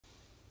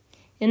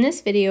In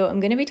this video, I'm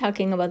going to be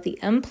talking about the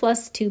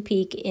M+2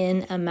 peak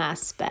in a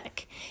mass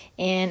spec.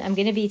 And I'm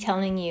going to be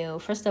telling you,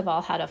 first of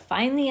all, how to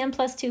find the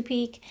M+2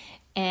 peak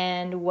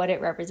and what it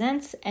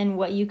represents and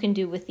what you can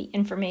do with the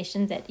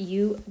information that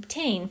you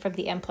obtain from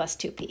the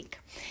M+2 peak.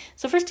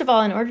 So first of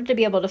all, in order to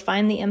be able to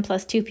find the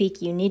M+2 peak,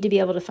 you need to be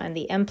able to find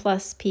the M+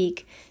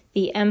 peak.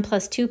 The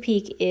M+2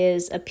 peak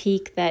is a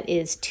peak that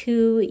is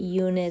 2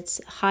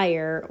 units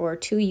higher or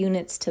 2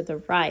 units to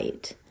the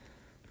right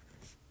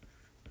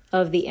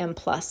of the M+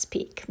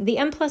 peak. The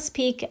M+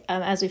 peak,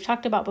 as we've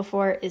talked about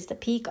before, is the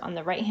peak on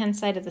the right-hand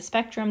side of the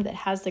spectrum that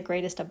has the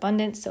greatest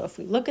abundance. So if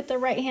we look at the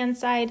right-hand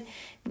side,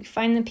 we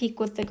find the peak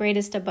with the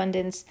greatest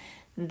abundance.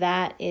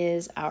 That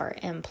is our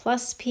M+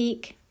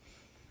 peak.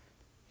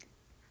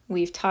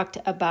 We've talked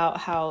about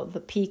how the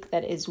peak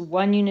that is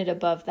 1 unit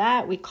above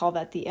that, we call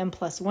that the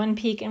M+1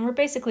 peak, and we're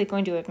basically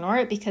going to ignore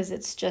it because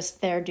it's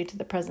just there due to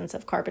the presence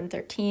of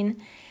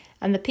carbon-13.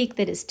 And the peak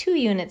that is 2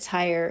 units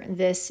higher,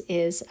 this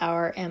is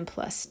our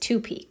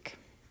M+2 peak.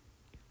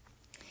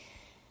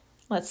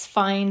 Let's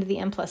find the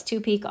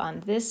M+2 peak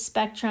on this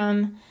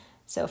spectrum.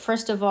 So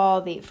first of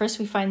all, first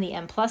we find the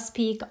M+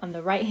 peak. On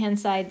the right-hand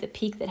side, the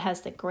peak that has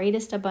the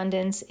greatest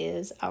abundance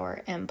is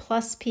our M+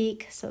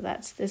 peak. So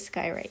that's this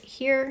guy right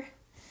here.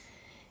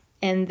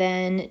 And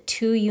then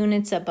 2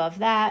 units above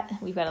that,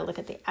 we've got to look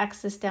at the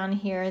axis down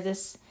here.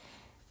 This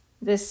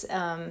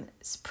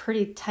is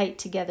pretty tight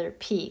together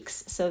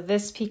peaks. So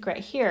this peak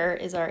right here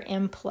is our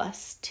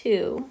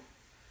M+2.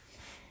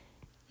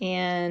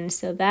 And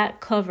so that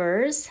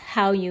covers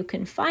how you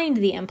can find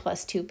the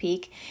M+2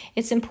 peak.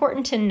 It's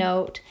important to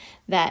note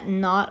that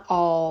not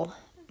all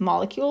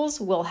molecules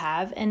will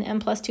have an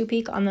M+2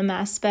 peak on the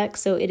mass spec,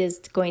 so it is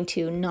going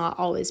to not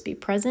always be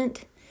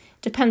present.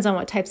 Depends on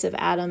what types of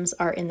atoms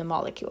are in the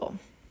molecule.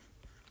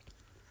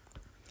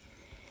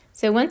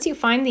 So once you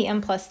find the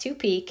M+2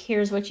 peak,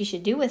 here's what you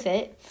should do with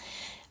it.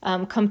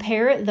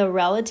 Compare the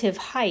relative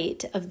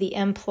height of the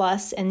M+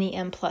 and the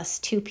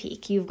M+2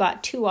 peak. You've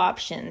got two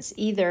options.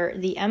 Either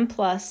the M+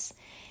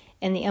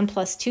 and the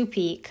M+2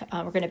 peak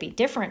are going to be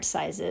different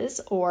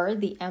sizes, or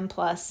the M+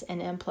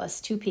 and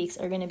M+2 peaks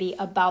are going to be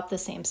about the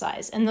same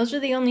size. And those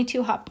are the only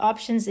two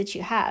options that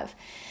you have.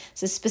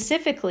 So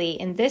specifically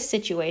in this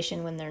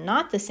situation, when they're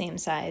not the same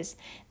size,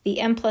 the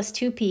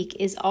M+2 peak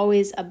is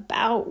always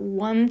about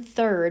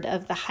 1/3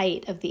 of the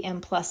height of the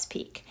M+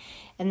 peak.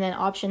 And then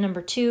option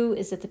number 2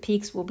 is that the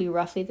peaks will be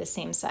roughly the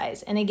same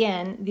size. And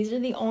again, these are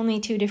the only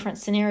two different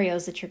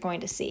scenarios that you're going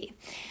to see.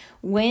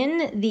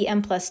 When the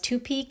M+2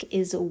 peak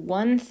is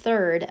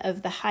 1/3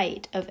 of the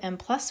height of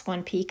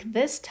M+1 peak,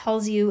 this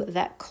tells you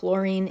that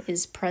chlorine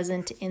is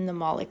present in the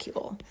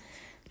molecule.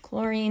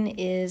 Chlorine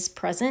is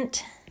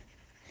present.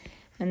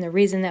 And the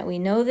reason that we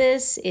know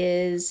this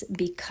is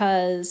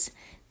because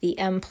the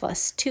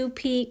M+2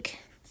 peak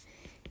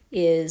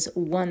is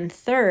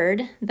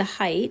 1/3 the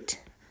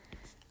height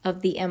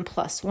of the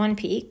M+1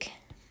 peak.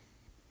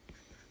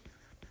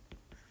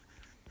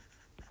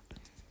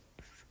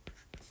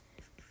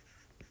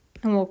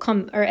 And we'll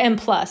come, or M+,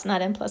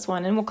 not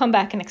M+1, and we'll come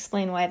back and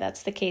explain why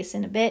that's the case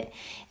in a bit.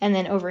 And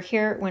then over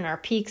here, when our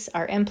peaks,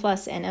 our M+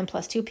 and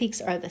M+2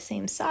 peaks are the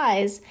same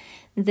size,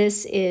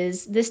 this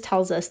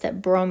tells us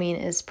that bromine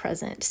is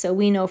present. So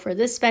we know for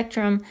this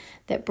spectrum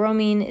that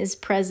bromine is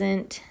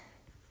present.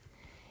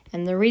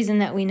 And the reason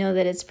that we know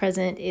that it's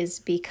present is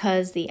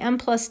because the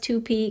M+2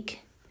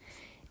 peak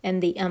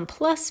and the M+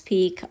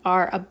 peak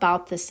are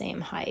about the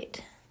same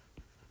height.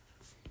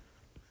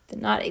 They're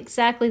not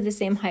exactly the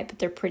same height, but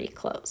they're pretty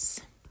close.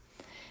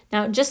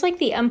 Now, just like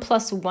the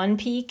M+1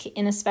 peak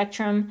in a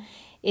spectrum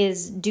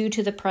is due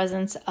to the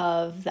presence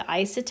of the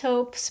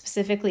isotope,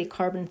 specifically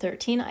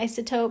carbon-13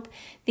 isotope,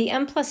 the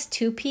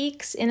M+2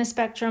 peaks in a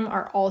spectrum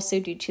are also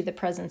due to the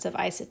presence of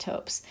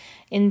isotopes.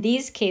 In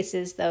these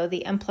cases, though,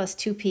 the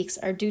M+2 peaks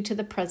are due to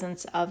the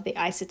presence of the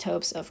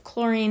isotopes of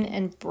chlorine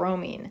and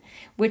bromine,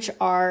 which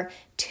are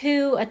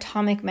 2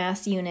 atomic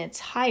mass units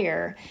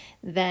higher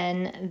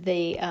than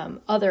the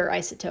other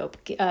isotope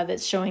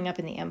that's showing up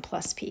in the M+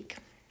 peak.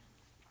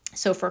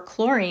 So for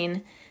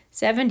chlorine,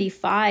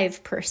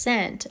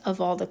 75% of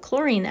all the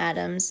chlorine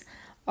atoms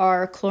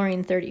are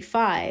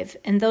chlorine-35,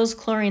 and those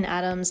chlorine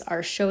atoms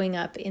are showing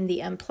up in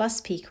the M+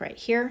 peak right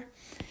here.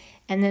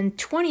 And then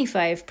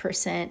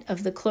 25%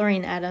 of the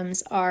chlorine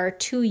atoms are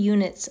 2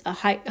 units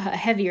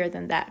heavier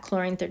than that,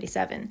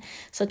 chlorine-37.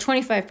 So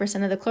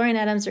 25% of the chlorine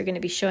atoms are going to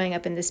be showing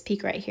up in this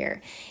peak right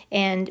here.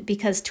 And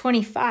because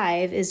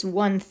 25 is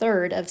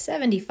 1/3 of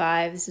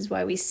 75, this is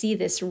why we see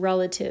this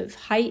relative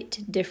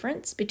height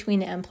difference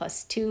between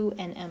M+2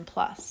 and M+.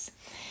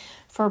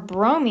 For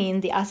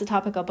bromine, the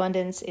isotopic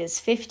abundance is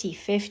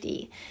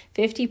 50-50.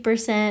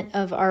 50%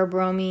 of our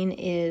bromine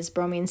is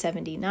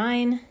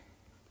bromine-79.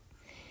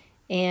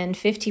 And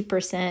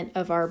 50%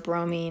 of our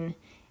bromine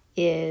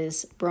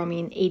is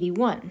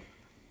bromine-81.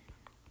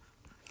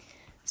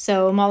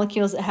 So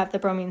molecules that have the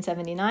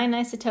bromine-79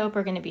 isotope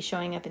are going to be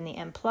showing up in the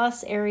M+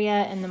 area,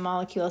 and the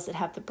molecules that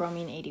have the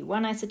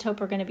bromine-81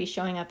 isotope are going to be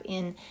showing up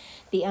in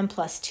the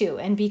M+2.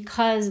 And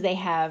because they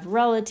have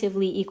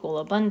relatively equal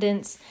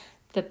abundance,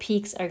 the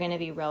peaks are going to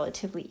be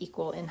relatively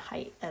equal in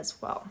height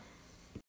as well.